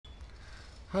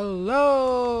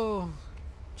Hello,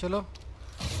 चलो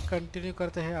continue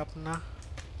करते हैं अपना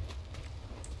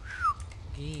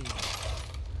गेम।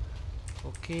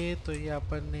 ओके, तो ये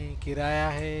अपन ने गिराया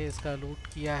है, इसका लूट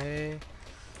किया है,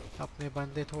 अपने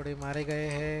बंदे थोड़े मारे गए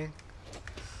हैं।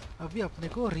 अभी अपने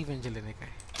को रिवेंज लेने का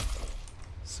है।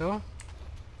 So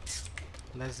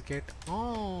let's get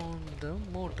on the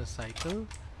motorcycle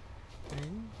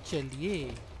and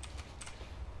चलिए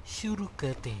शुरू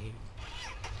करते हैं।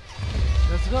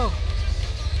 Let's go.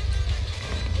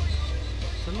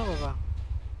 चलो बाबा,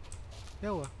 क्या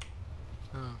हुआ?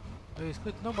 हाँ, तो इसको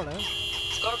इतना बड़ा है।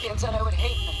 Scorpion said I would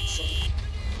hate Night City.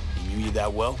 He knew you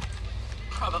that well?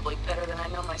 Probably better than I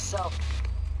know myself.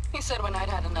 He said when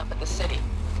I'd had enough at the city,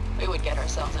 we would get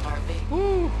ourselves an RV.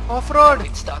 Ooh, off-road.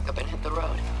 We'd stock up and hit the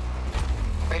road.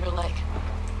 Crater Lake.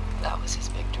 That was his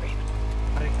big dream.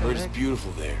 Heard it's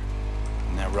beautiful there.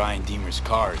 And that Ryan Deemer's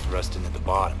car is rusting at the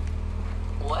bottom.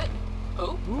 What?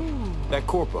 Who? Ooh, That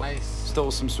corporal nice.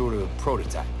 stole some sort of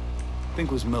prototype.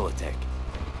 Think it was Militech.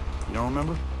 You don't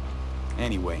remember?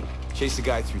 Anyway, chased the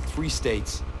guy through 3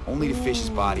 states, only to fish his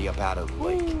body up out of the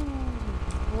lake.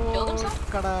 Killed himself?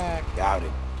 Correct. Doubt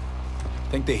it.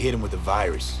 Think they hit him with a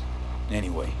virus.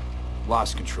 Anyway,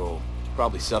 lost control.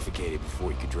 Probably suffocated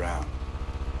before he could drown.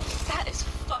 That is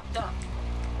fucked up.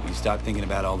 You stop thinking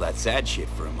about all that sad shit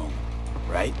for a moment,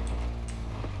 right?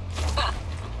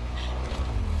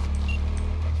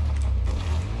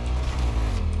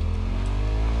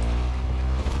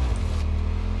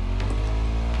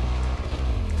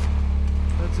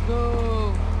 Let's go.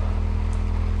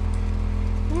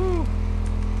 Woo.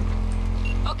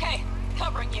 Okay,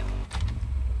 covering you.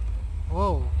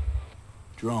 Whoa.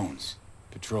 Drones,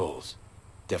 patrols.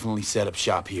 Definitely set up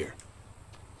shop here.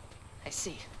 I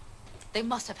see. They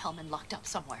must have Hellman locked up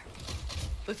somewhere.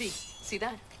 Buffy, see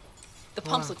that? The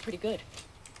pumps look pretty good.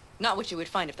 Not what you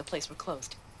would find if the place were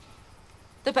closed.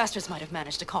 The bastards might have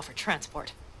managed to call for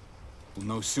transport. We'll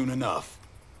know soon enough.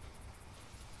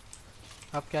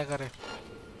 अब क्या करें?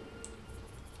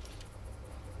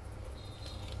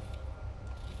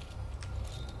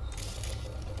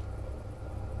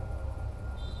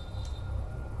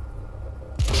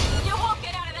 You won't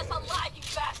get out of this alive, you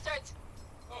bastards!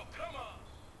 Oh, come on!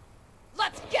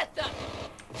 Let's get them!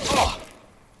 Oh!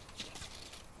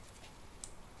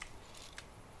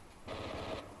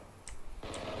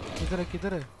 किधर है?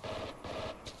 किधर है?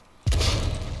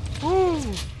 Ooh,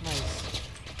 nice.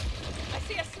 I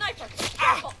see a sniper!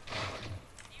 Careful!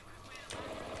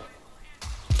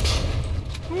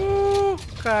 Ooh,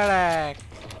 correct.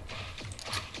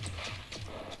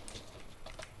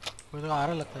 मुझे तो आ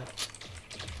रहा लगता है।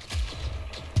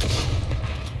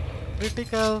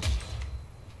 Critical.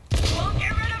 Won't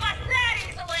get rid of us that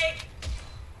easily!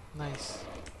 Nice.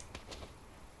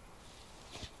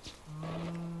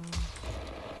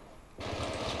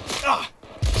 Ah!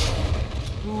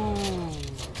 Ooh,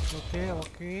 okay,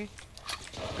 okay.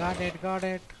 Got it, got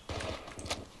it.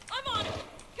 I'm on it!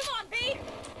 Come on, B!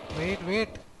 Wait,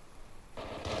 wait.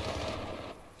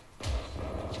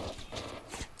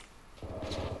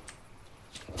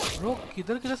 Bro,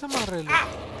 किधर किधर से मार रहे लोग?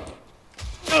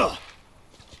 Ugh!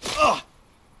 Ugh!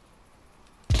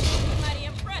 Mighty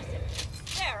impressive.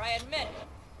 There, I admit it.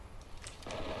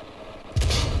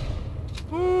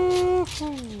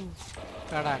 Woohoo!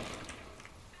 Correct.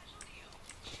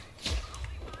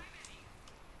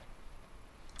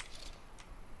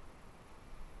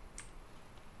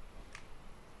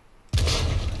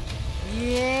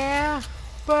 Yeah,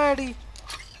 buddy.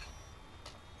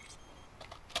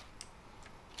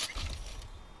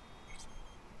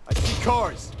 I see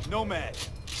cars. Nomad.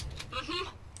 Mm-hmm.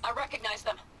 I recognize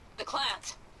them. The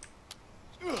clans.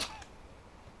 Ugh.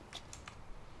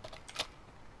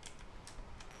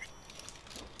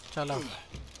 चलो.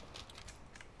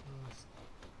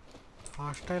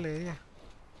 Hostile area.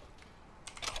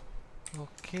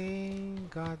 Okay,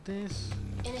 got this.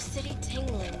 In a city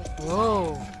tingling with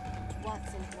Whoa.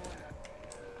 Watson Moore.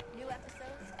 New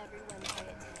episodes every Wednesday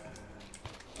at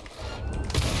 10.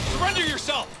 Surrender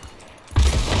yourself!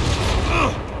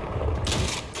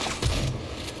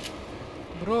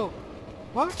 Bro,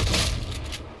 what?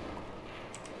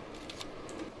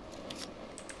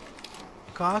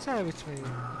 कहाँ से आया बीच में ये?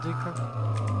 देखा।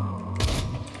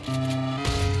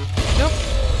 चुप।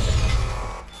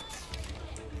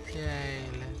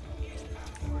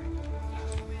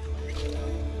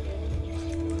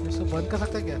 इसको बंद कर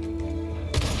सकते हैं क्या?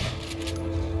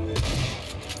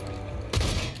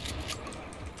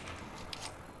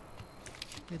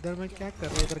 इधर मैं क्या कर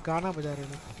रहा हूँ? इधर गाना बजा रहे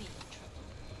हैं।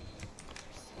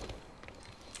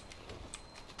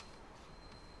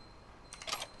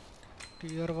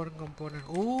 Tier 1 component.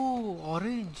 Oh,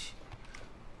 orange.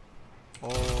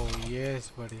 Oh,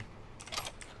 yes, buddy.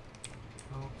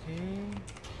 Okay.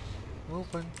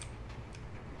 Open.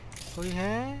 कोई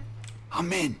है?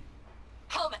 I'm in.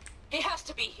 Hellman, he has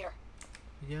to be here.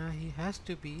 Yeah, he has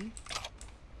to be.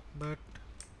 But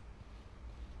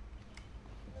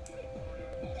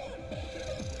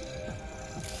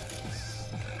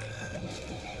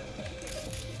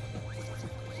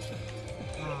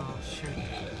oh shit,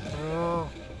 bro.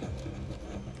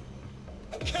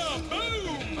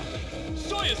 Kaboom!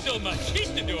 Soya still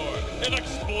machistador! An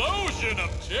explosion of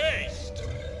taste!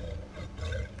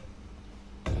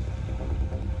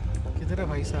 किधर है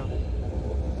भाई साहब?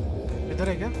 इधर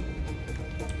है क्या?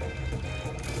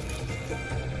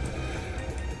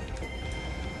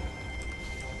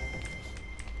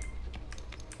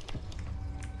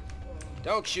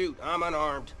 Don't shoot, I'm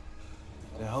unarmed.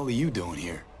 The hell are you doing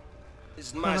here? This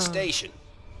is my station.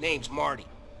 Name's Marty.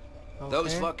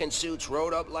 Those Okay. fucking suits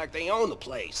rode up like they own the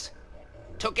place.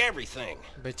 Took everything.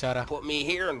 बेचारा. Put me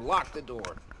here and locked the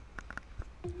door.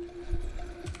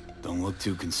 Don't look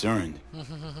too concerned.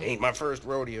 Ain't my first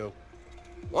rodeo.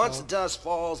 Once the dust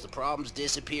falls, the problems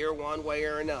disappear one way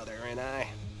or another, and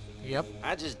Yep.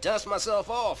 I just dust myself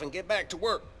off and get back to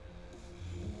work.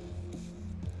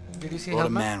 Did you see Brought a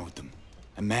Hellman? man with them.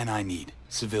 A man I need.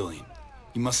 Civilian.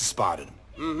 You must have spotted him.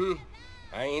 Mm-hmm.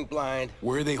 I ain't blind.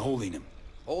 Where are they holding him?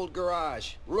 Old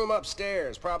garage. Room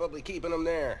upstairs. Probably keeping them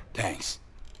there. Thanks.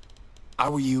 I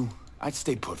were you, I'd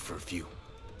stay put for a few.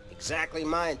 Exactly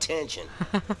my intention.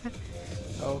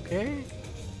 Okay.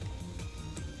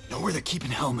 Know where they're keeping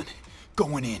Hellman.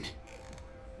 Going in.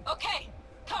 Okay,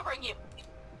 covering you.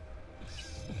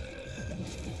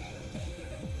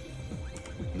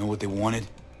 Know what they wanted?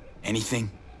 Anything?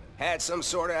 Had some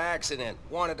sort of accident.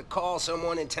 Wanted to call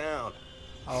someone in town.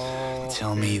 Oh.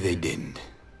 Tell me they didn't.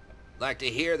 Like to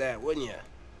hear that, wouldn't you?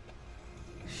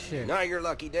 Shit. Not your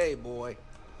lucky day, boy.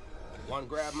 One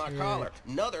grabbed my Shit. collar.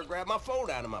 Another grabbed my phone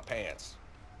out of my pants.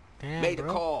 Damn, Made bro.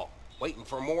 a call. Waiting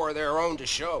for more of their own to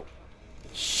show.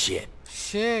 Shit.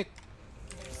 Shit.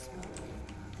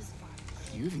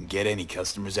 You even get any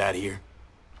customers out here?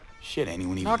 Shit,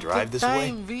 anyone even Not drive good this way?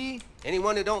 time, V.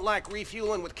 Anyone who don't like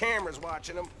refueling with cameras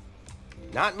watching them.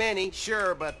 Not many,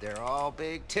 sure, but they're all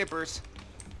big tippers.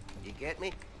 You get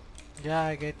me? Yeah,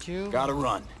 I get you. Gotta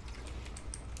run.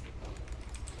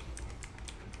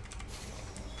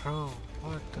 Bro,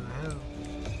 what the hell?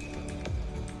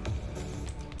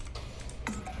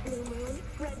 Blue Moon,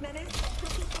 Red Menace,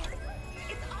 Cookie Force.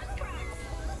 It's on track.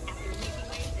 After making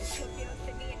waves in Tokyo,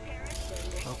 Sydney, and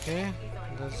Paris, Okay,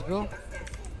 let's go.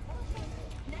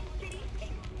 next city,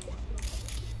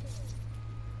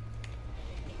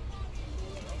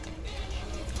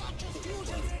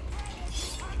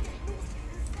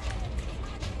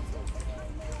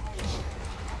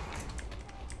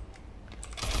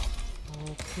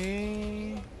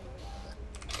 Okay.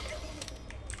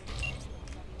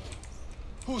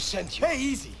 Who sent you? Hey,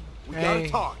 easy. We Hey. gotta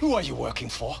talk. Who are you working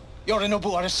for?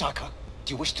 Yorinobu Arasaka.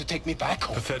 Do you wish to take me back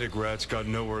home? Pathetic rat's got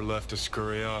nowhere left to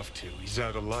scurry off to. He's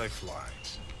out of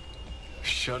lifelines.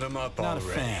 Shut him up Not already.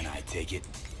 a fan, I take it.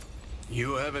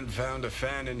 You haven't found a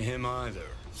fan in him either.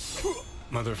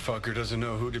 Motherfucker doesn't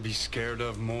know who to be scared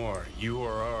of more, you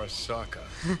or Arasaka.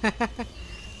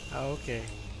 Okay.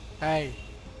 Hey,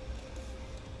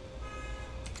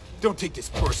 Don't take this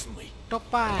personally.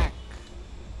 Topak.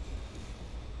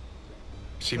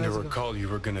 Seem Let's to go. recall you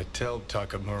were gonna tell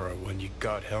Takamura when you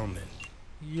got Hellman.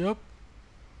 Yup.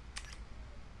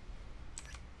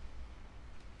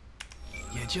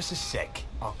 Yeah, just a sec.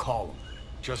 I'll call him.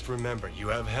 Just remember, you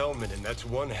have Hellman, and that's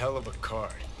one hell of a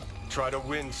card. Try to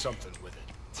win something with it.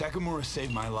 Takamura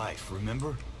saved my life,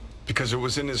 remember? Because it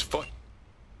was in his fucking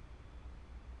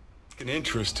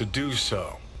interest to do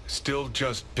so. Still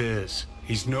just biz.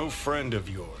 He's no friend of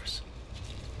yours.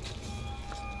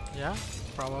 Yeah,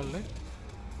 probably.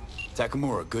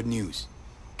 Takamura, good news.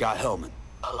 Got Hellman.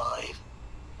 Alive.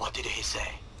 What did he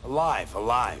say? Alive,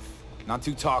 alive. Not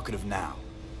too talkative now.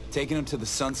 Taking him to the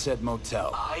Sunset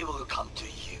Motel. I will come to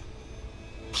you.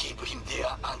 Keep him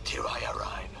there until I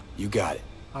arrive. You got it.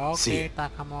 See Okay, ya.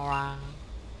 Takamura.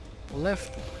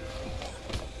 Left.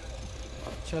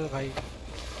 चल भाई.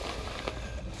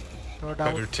 No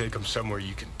doubt. Better take him somewhere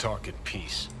you can talk in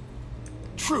peace.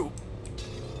 True.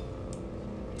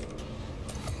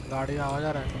 गाड़ी आवाज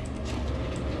आ रहा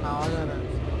है. आवाज आ रहा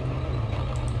है.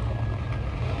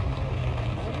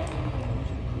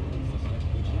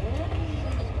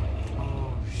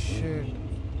 Oh shit.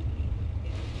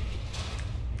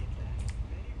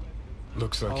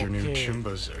 Looks like your new Okay.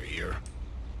 Chimbas are here.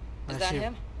 Is that Actually,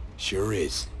 him? Sure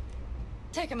is.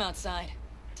 Take him outside.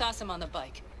 Toss him on the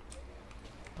bike.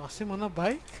 Toss him on a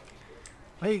bike?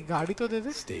 भाई गाड़ी तो दे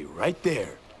दे. Stay right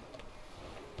there.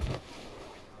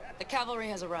 The cavalry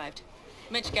has arrived.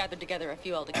 Mitch gathered together a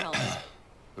few elder colonies.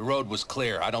 The road was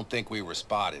clear. I don't think we were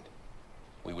spotted.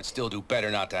 We would still do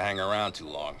better not to hang around too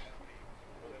long.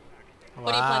 Wow.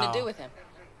 What do you plan to do with him?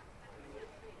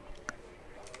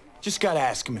 Just gotta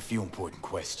ask him a few important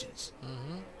questions.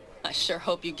 I sure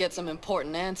hope you get some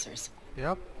important answers.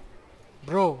 Yep.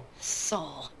 Bro.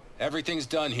 Saul. Everything's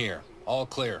done here. All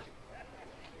clear.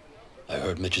 I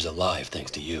heard Mitch is alive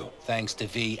thanks to you. Thanks to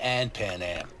V and Pan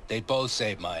Am. They both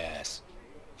saved my ass.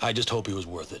 I just hope he was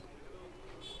worth it.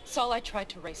 Saul, I tried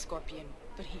to race Scorpion,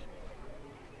 but he...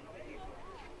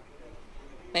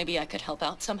 Maybe I could help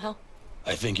out somehow?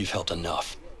 I think you've helped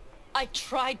enough. I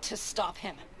tried to stop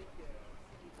him.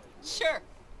 Sure.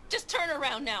 Just turn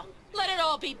around now. Let it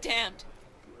all be damned.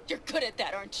 You're good at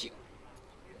that, aren't you?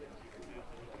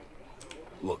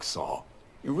 Look, Saul,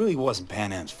 it really wasn't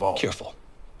Pan Am's fault. Careful.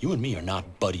 You and me are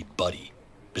not buddy-buddy.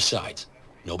 Besides,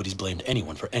 nobody's blamed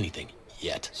anyone for anything,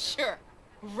 yet. Sure.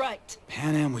 Right.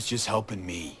 Pan Am was just helping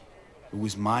me. It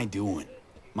was my doing.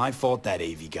 My fault that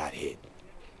AV got hit.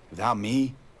 Without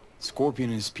me, Scorpion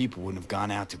and his people wouldn't have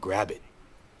gone out to grab it.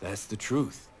 That's the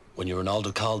truth. When you're an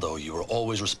Aldecaldo, you are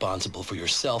always responsible for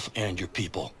yourself and your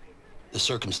people. The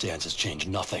circumstances change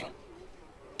nothing.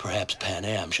 Perhaps Pan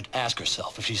Am should ask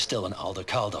herself if she's still an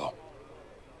Aldecaldo.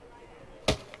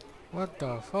 What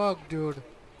the fuck, dude?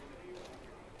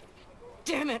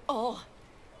 Damn it all.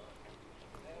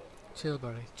 Chill,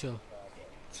 buddy. Chill.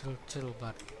 Chill,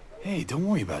 buddy. Hey, don't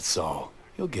worry about Saul.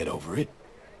 He'll get over it.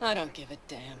 I don't give a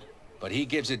damn. But he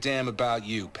gives a damn about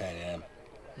you, Pan Am.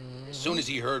 As soon as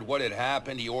he heard what had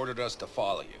happened, he ordered us to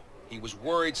follow you. He was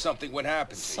worried something would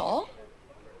happen to you. Saul?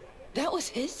 That was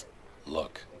his?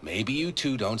 Look, maybe you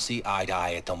two don't see eye to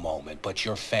eye at the moment, but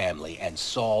you're family, and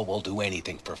Saul will do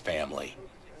anything for family.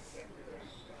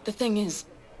 The thing is,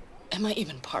 am I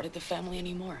even part of the family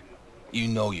anymore? You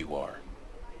know you are.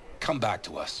 Come back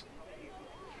to us.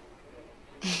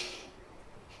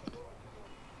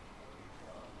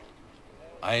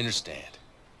 I understand.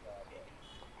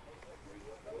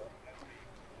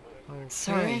 Okay.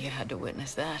 Sorry you had to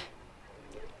witness that.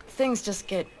 Things just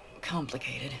get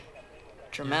complicated.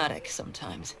 Dramatic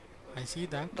sometimes. I see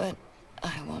that. But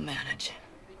I will manage.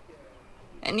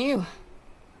 And you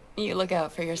look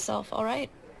out for yourself, all right?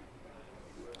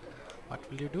 What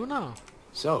will you do now?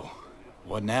 So,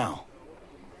 what now?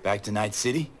 Back to Night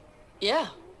City? Yeah.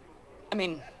 I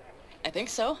mean, I think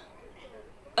so.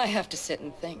 I have to sit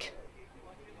and think.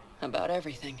 About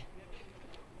everything.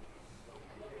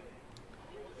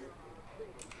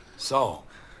 Saul,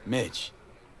 Mitch,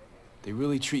 they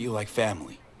really treat you like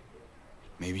family.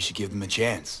 Maybe you should give them a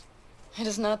chance. It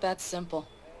is not that simple.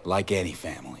 Like any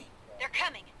family. They're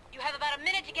coming. You have about a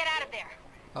minute to get out of there.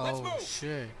 Oh,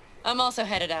 shit. I'm also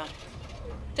headed out.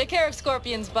 Take care of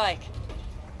Scorpion's bike.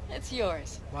 It's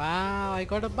yours. Wow, I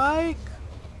got a bike.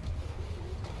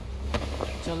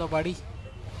 चलो buddy.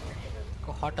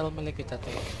 को hotel में लेके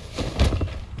जाते हैं.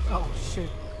 Oh shit.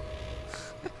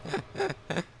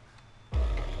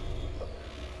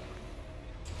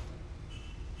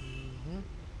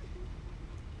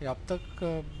 ये अब तक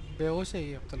बेहोश है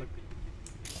ये अब तक.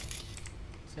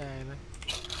 क्या है ना?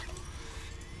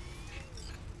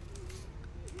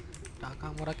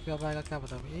 टाका मोरा कब आएगा क्या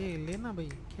पता. ये लेना भाई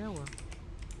क्या हुआ?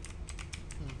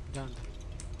 जान दे.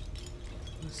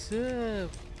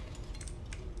 सिर्फ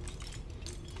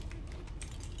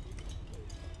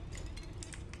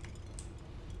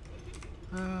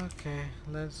Okay,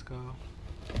 let's go.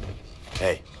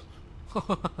 Hey.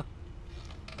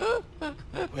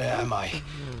 Where am I?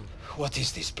 What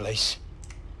is this place?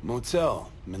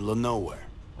 Motel, middle of nowhere.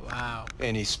 Wow.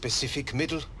 Any specific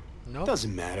middle? No.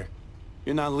 Doesn't matter.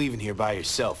 You're not leaving here by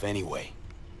yourself anyway.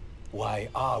 Why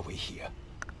are we here?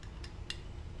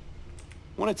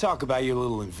 Want to talk about your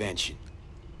little invention.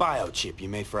 Biochip you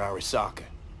made for Arasaka.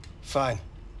 Fine.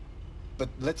 But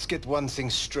let's get one thing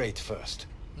straight first.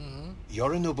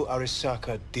 Yorinobu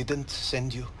Arasaka didn't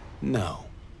send you? No.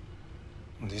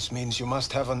 This means you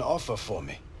must have an offer for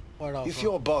me. What offer? If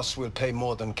your boss will pay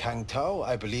more than Kang Tao,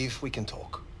 I believe we can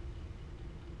talk.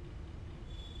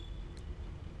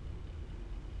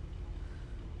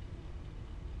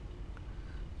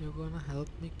 You're gonna help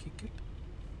me kick it?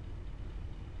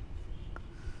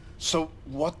 So,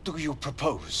 what do you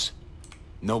propose?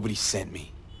 Nobody sent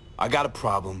me. I got a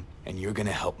problem, and you're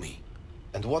gonna help me.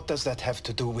 And what does that have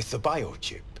to do with the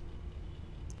biochip?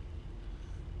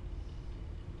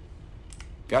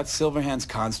 Got Silverhand's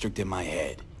construct in my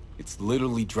head. It's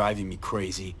literally driving me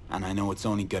crazy, and I know it's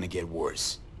only gonna get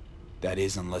worse. That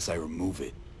is, unless I remove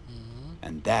it.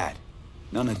 And that,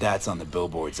 none of that's on the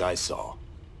billboards I saw.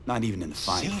 Not even in the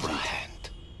fine print. Silverhand.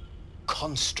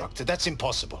 Construct, that's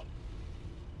impossible.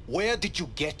 Where did you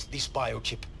get this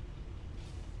biochip?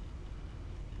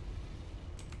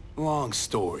 Long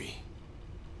story.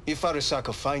 If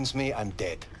Arasaka finds me, I'm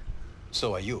dead.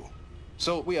 So are you.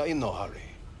 So we are in no hurry.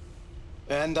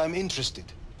 And I'm interested,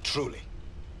 truly.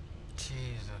 Jesus.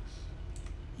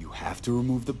 You have to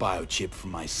remove the biochip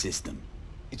from my system.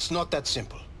 It's not that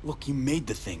simple. Look, you made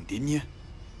the thing, didn't you?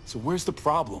 So where's the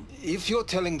problem? If you're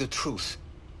telling the truth,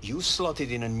 you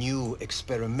slotted in a new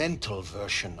experimental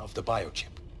version of the biochip.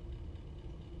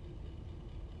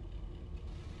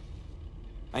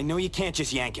 I know you can't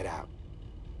just yank it out.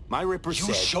 My Ripper said...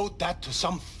 You showed that to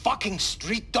some fucking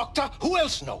street doctor? Who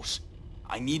else knows?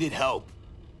 I needed help.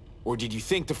 Or did you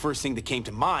think the first thing that came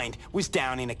to mind was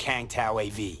down in a Kang Tao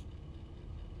AV?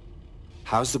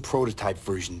 How's the prototype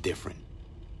version different?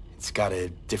 It's got a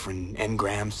different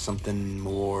engram, something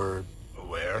more...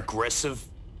 Aware? Aggressive?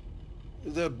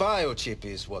 The biochip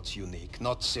is what's unique,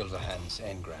 not Silverhand's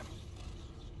engram.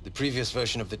 The previous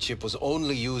version of the chip was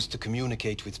only used to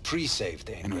communicate with pre-saved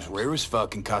engrams. And it was rare as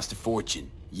fuck and cost a fortune.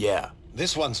 Yeah.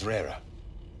 This one's rarer.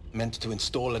 Meant to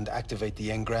install and activate the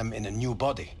engram in a new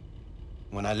body.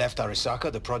 When I left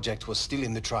Arasaka, the project was still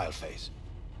in the trial phase.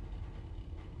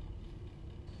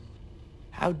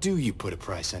 How do you put a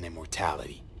price on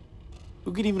immortality?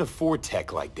 Who could even afford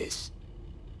tech like this?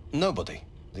 Nobody.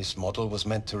 This model was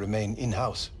meant to remain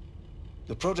in-house.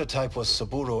 The prototype was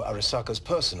Saburo Arasaka's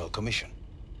personal commission.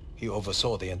 He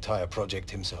oversaw the entire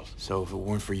project himself. So if it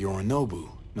weren't for Yorinobu,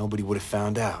 nobody would have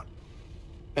found out.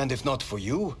 And if not for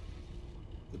you,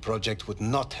 the project would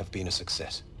not have been a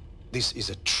success. This is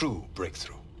a true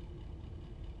breakthrough.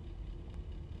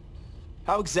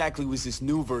 How exactly was this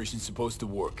new version supposed to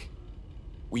work?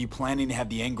 Were you planning to have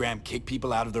the engram kick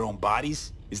people out of their own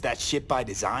bodies? Is that shit by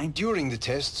design? During the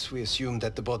tests, we assumed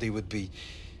that the body would be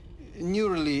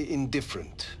neurally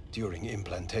indifferent during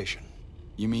implantation.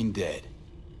 You mean dead?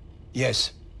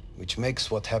 Yes, which makes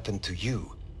what happened to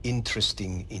you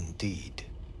interesting indeed.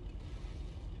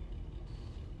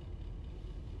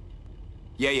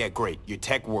 Yeah, great. Your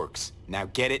tech works. Now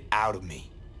get it out of me.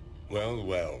 Well,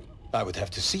 well. I would have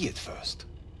to see it first.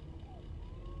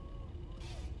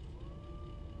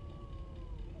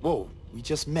 Whoa, we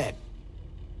just met.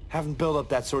 Haven't built up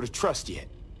that sort of trust yet.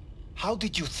 How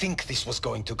did you think this was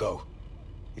going to go?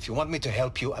 If you want me to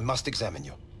help you, I must examine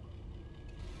you.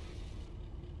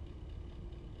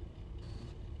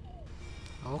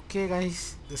 Okay,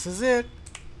 guys. This is it.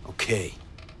 Okay.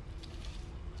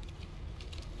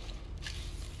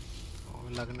 Oh,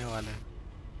 लगने वाला है.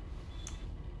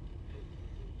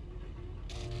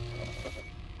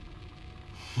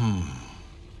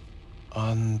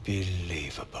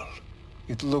 Unbelievable.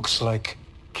 It looks like...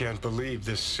 Can't believe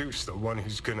this suit's the one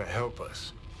who's gonna help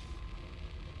us.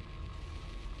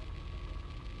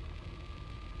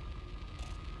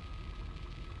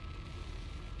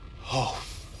 Oh,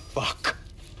 fuck.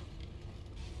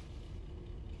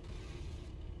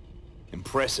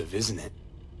 Impressive, isn't it?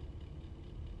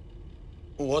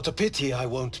 What a pity I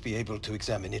won't be able to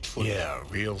examine it fully. Yeah,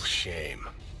 real shame.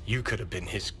 You could have been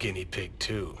his guinea pig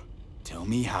too. Tell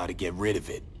me how to get rid of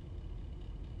it.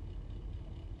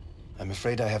 I'm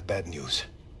afraid I have bad news.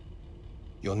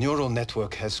 Your neural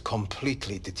network has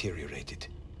completely deteriorated.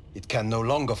 It can no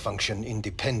longer function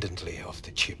independently of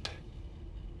the chip.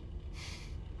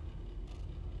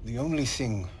 The only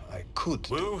thing I could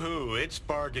do Woohoo, it's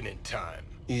bargaining time.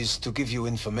 is to give you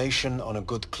information on a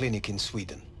good clinic in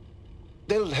Sweden.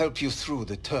 They'll help you through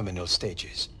the terminal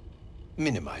stages.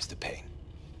 Minimize the pain.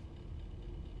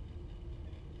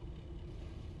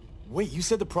 Wait, you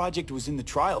said the project was in the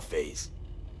trial phase.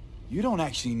 You don't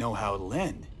actually know how it'll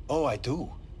end. Oh, I do.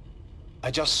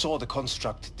 I just saw the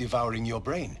construct devouring your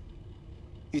brain.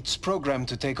 It's programmed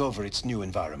to take over its new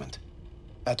environment.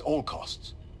 At all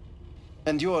costs.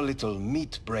 And your little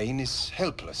meat brain is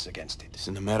helpless against it.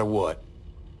 So no matter what,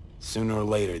 sooner or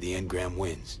later the engram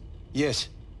wins. Yes.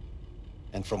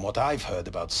 And from what I've heard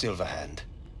about Silverhand,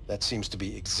 that seems to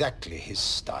be exactly his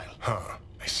style. Huh.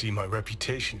 I see my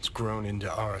reputation's grown into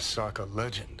Arasaka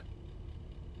legend.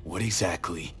 What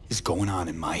exactly is going on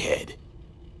in my head?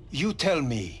 You tell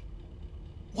me,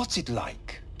 what's it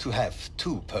like to have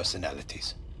two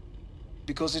personalities?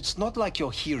 Because it's not like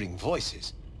you're hearing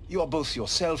voices. You are both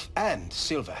yourself and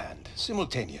Silverhand,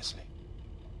 simultaneously.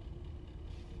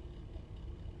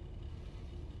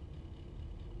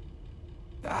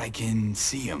 I can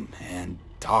see him and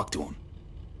talk to him.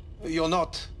 You're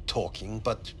not talking,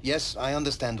 but yes, I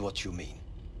understand what you mean.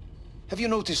 Have you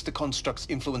noticed the construct's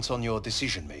influence on your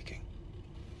decision-making?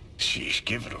 Sheesh,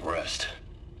 give it a rest.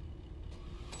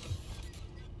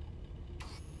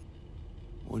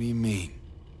 What do you mean?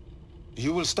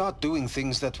 You will start doing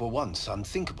things that were once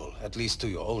unthinkable, at least to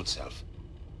your old self.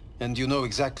 And you know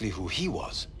exactly who he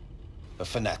was. A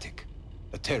fanatic,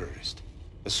 a terrorist,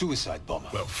 a suicide bomber.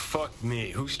 Well, fuck me.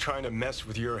 Who's trying to mess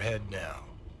with your head now?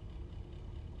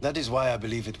 That is why I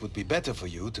believe it would be better for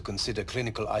you to consider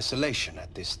clinical isolation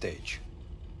at this stage.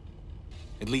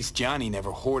 At least Johnny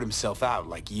never whored himself out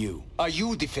like you. Are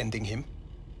you defending him?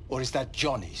 Or is that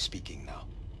Johnny speaking now?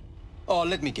 Oh,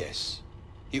 let me guess.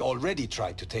 He already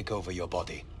tried to take over your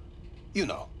body. You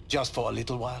know, just for a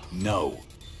little while. No.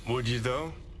 Would you,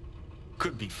 though?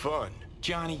 Could be fun.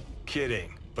 Johnny.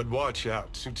 Kidding. But watch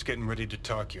out. Suit's getting ready to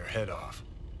talk your head off.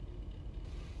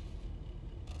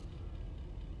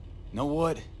 Know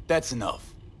what? That's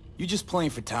enough. You just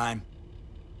playing for time?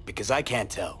 Because I can't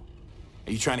tell.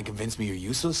 Are you trying to convince me you're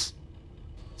useless?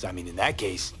 'Cause I mean, in that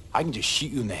case, I can just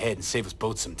shoot you in the head and save us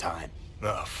both some time.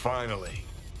 Ah, finally.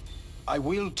 I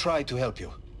will try to help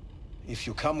you. If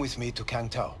you come with me to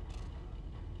Kangtao.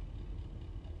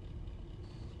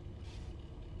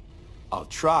 I'll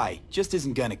try, just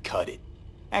isn't gonna cut it.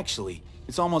 Actually,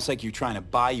 it's almost like you're trying to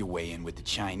buy your way in with the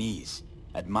Chinese,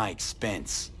 at my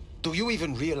expense. Do you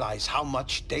even realize how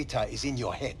much data is in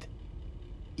your head?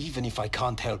 Even if I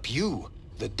can't help you,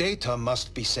 the data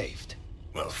must be saved.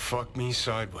 Well, fuck me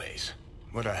sideways.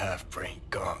 What a half-brained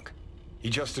gunk.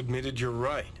 He just admitted you're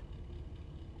right.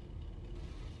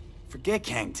 Forget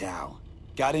Kang Tao.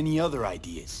 Got any other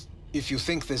ideas? If you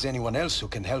think there's anyone else who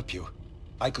can help you,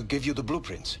 I could give you the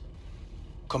blueprints.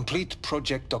 Complete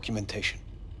project documentation.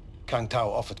 Kang Tao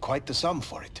offered quite the sum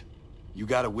for it. You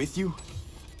got it with you?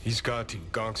 He's got to.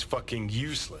 Gonk's fucking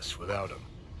useless without him.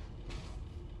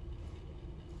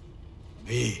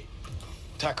 V.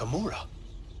 Takamura?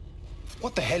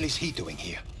 What the hell is he doing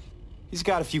here? He's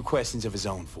got a few questions of his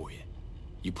own for you.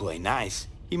 You play nice,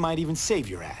 he might even save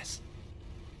your ass.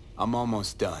 I'm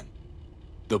almost done.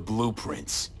 The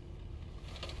blueprints.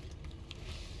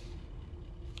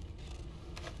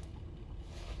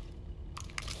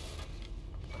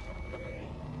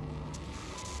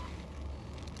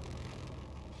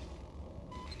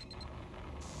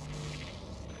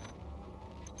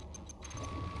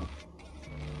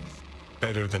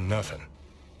 Better than nothing.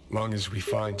 Long as we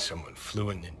find someone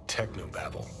fluent in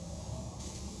technobabble.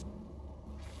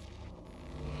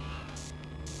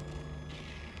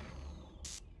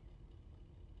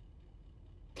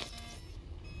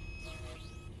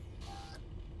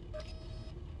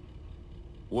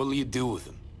 What'll you do with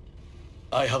him?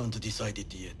 I haven't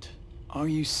decided yet. Are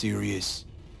you serious?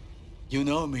 You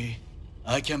know me.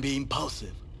 I can be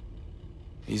impulsive.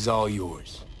 He's all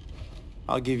yours.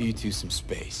 I'll give you two some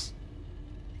space.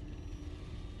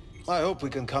 I hope we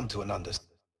can come to an understanding.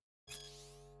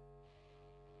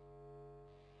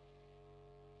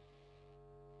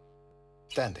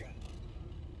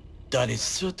 That is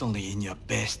certainly in your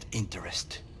best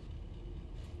interest.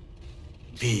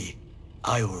 V,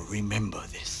 I will remember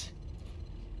this.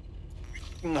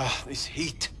 This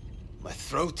heat. My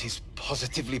throat is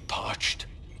positively parched.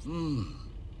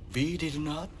 V did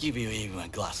not give you even a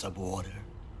glass of water.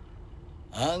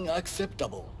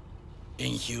 Unacceptable.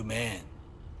 Inhumane.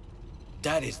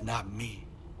 That is not me.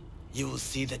 You will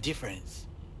see the difference.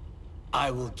 I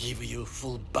will give you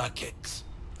full buckets.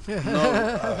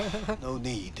 No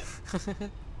need.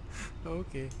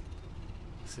 Okay.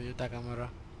 See you, Takamura.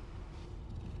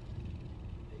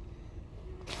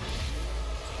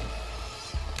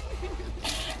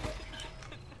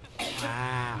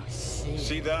 Wow, shit.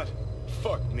 See that?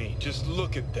 Fuck me. Just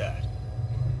look at that.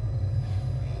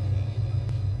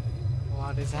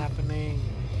 What is happening?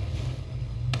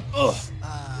 Ugh.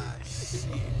 Ah, shit.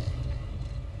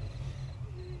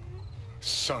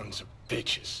 Sons of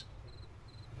bitches.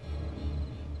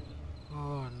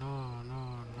 Oh, no.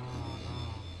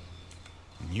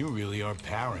 You really are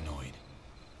paranoid.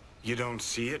 You don't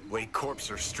see it? Way Corps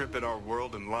are stripping our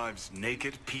world and lives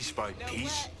naked, piece by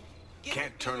piece?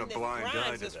 Can't turn a blind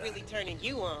eye to that. Really turning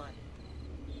you on.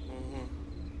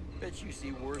 Bet you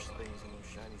see worse things in those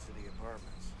shiny city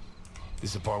apartments.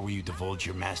 This is the part where you divulge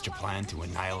your master plan to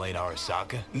annihilate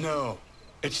Arasaka? No.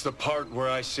 It's the part where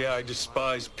I say I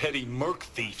despise petty merc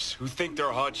thieves who think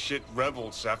they're hot shit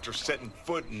rebels after setting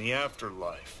foot in the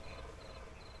afterlife.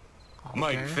 Okay.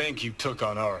 Might think you took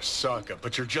on Arasaka,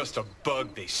 but you're just a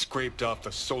bug they scraped off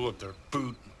the sole of their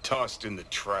boot and tossed in the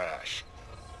trash.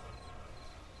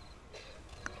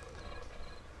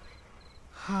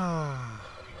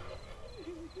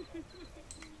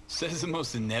 Says the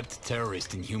most inept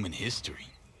terrorist in human history.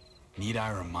 Need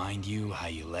I remind you how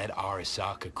you let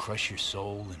Arasaka crush your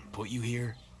soul and put you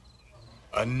here?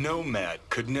 A nomad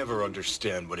could never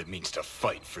understand what it means to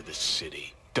fight for this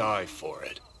city. Die for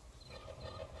it.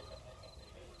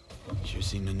 Sure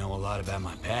seem to know a lot about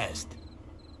my past.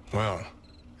 Well,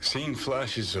 seen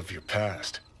flashes of your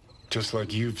past, just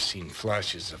like you've seen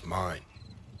flashes of mine.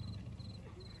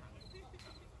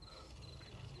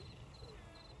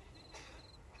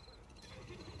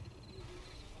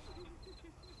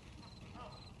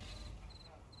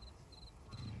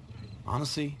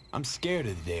 Honestly, I'm scared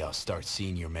of the day I'll start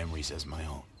seeing your memories as my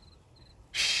own.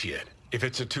 Shit. If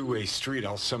it's a two-way street,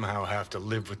 I'll somehow have to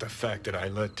live with the fact that I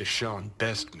let Deshaun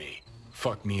best me.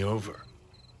 Fuck me over.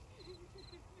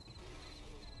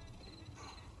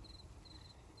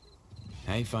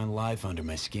 How you find life under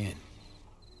my skin?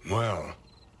 Well,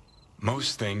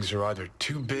 most things are either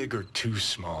too big or too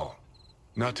small.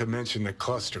 Not to mention the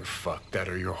clusterfuck that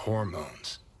are your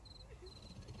hormones.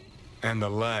 And the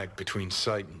lag between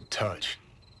sight and touch.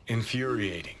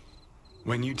 Infuriating.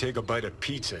 When you take a bite of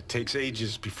pizza, it takes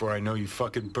ages before I know you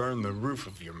fucking burn the roof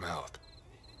of your mouth.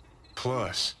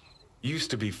 Plus,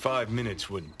 used to be 5 minutes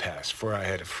wouldn't pass before I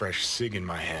had a fresh cig in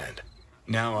my hand.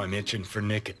 Now I'm itching for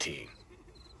nicotine.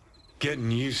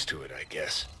 Getting used to it, I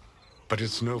guess. But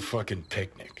it's no fucking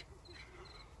picnic.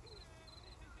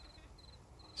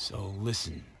 So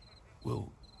listen,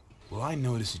 will I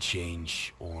notice a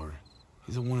change, or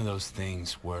is it one of those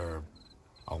things where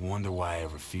I'll wonder why I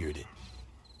ever feared it?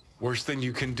 Worst thing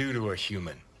you can do to a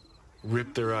human.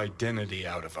 Rip their identity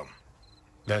out of them.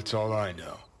 That's all I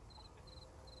know.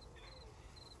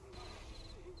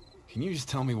 Can you just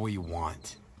tell me what you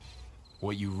want?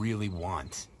 What you really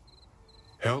want?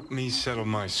 Help me settle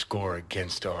my score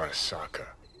against Arasaka.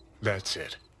 That's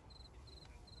it.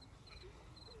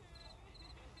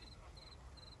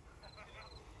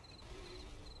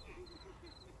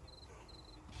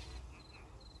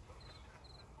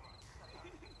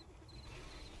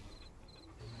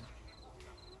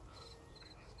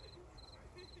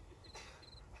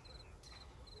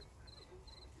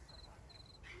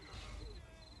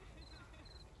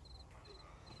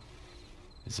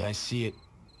 As I see it,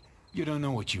 you don't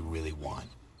know what you really want.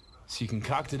 So you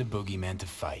concocted a boogeyman to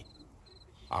fight.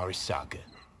 Arasaka.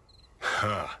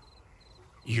 Huh.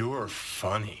 You're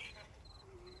funny.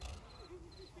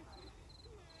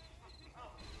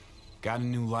 Got a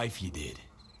new life, you did.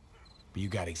 But you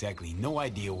got exactly no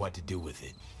idea what to do with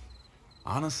it.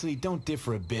 Honestly, don't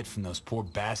differ a bit from those poor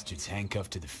bastards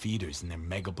handcuffed to the feeders in their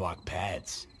Mega Block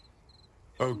pads.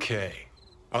 Okay.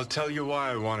 I'll tell you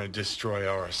why I want to destroy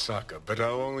Arasaka, but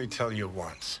I'll only tell you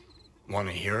once. Want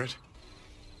to hear it?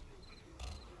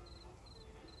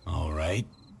 All right.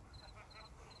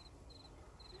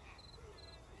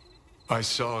 I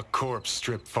saw a corpse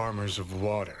strip farmers of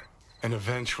water, and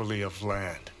eventually of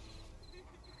land.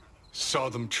 Saw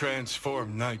them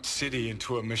transform Night City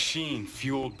into a machine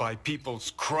fueled by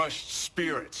people's crushed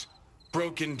spirits,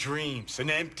 broken dreams, and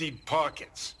emptied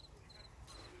pockets.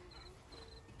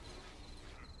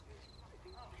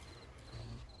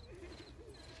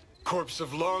 Corps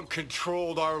have long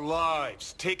controlled our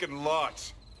lives, taken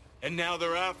lots, and now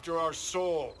they're after our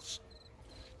souls.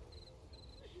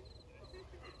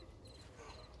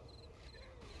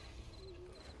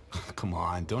 Come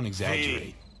on, don't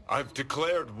exaggerate. I've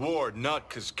declared war not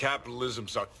because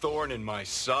capitalism's a thorn in my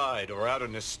side or out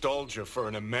of nostalgia for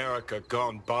an America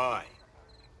gone by.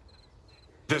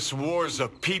 This war's a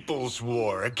people's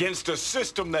war against a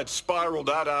system that spiraled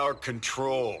out of our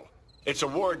control. It's a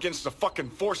war against the fucking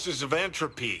forces of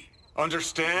entropy.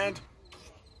 Understand?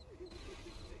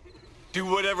 Do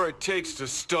whatever it takes to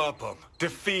stop them,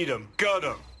 defeat them, gut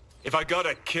them. If I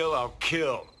gotta kill, I'll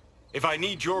kill. If I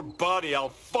need your body, I'll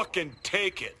fucking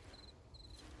take it.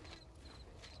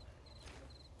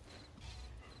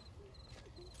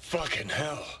 Fucking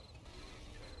hell.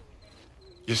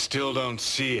 You still don't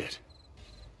see it,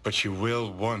 but you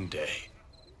will one day.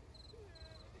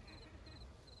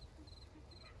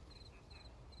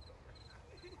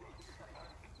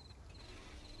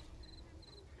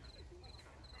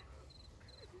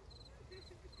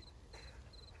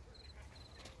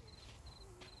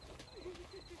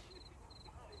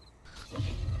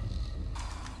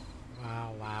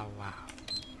 Wow.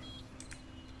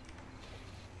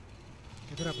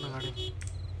 इधर अपना गाड़ी.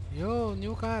 Yo,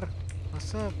 new car.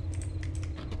 What's up?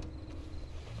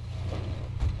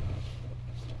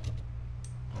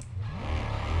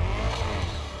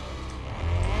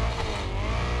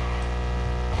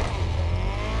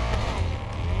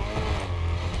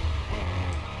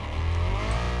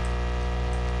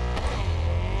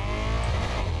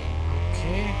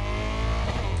 Okay.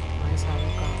 Nice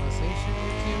having conversation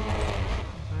with you.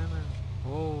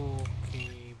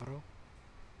 Okay, bro.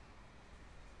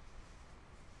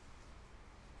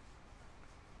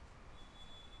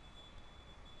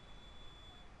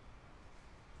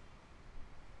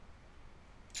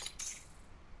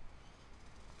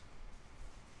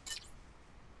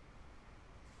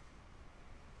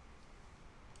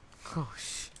 Oh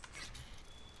shit.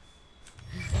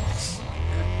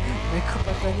 मेरे को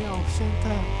पता नहीं option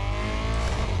था.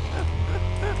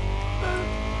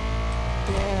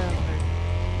 Damn.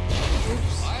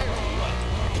 Oops.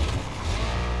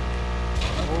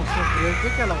 Oh shit, break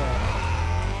भी क्या लगा?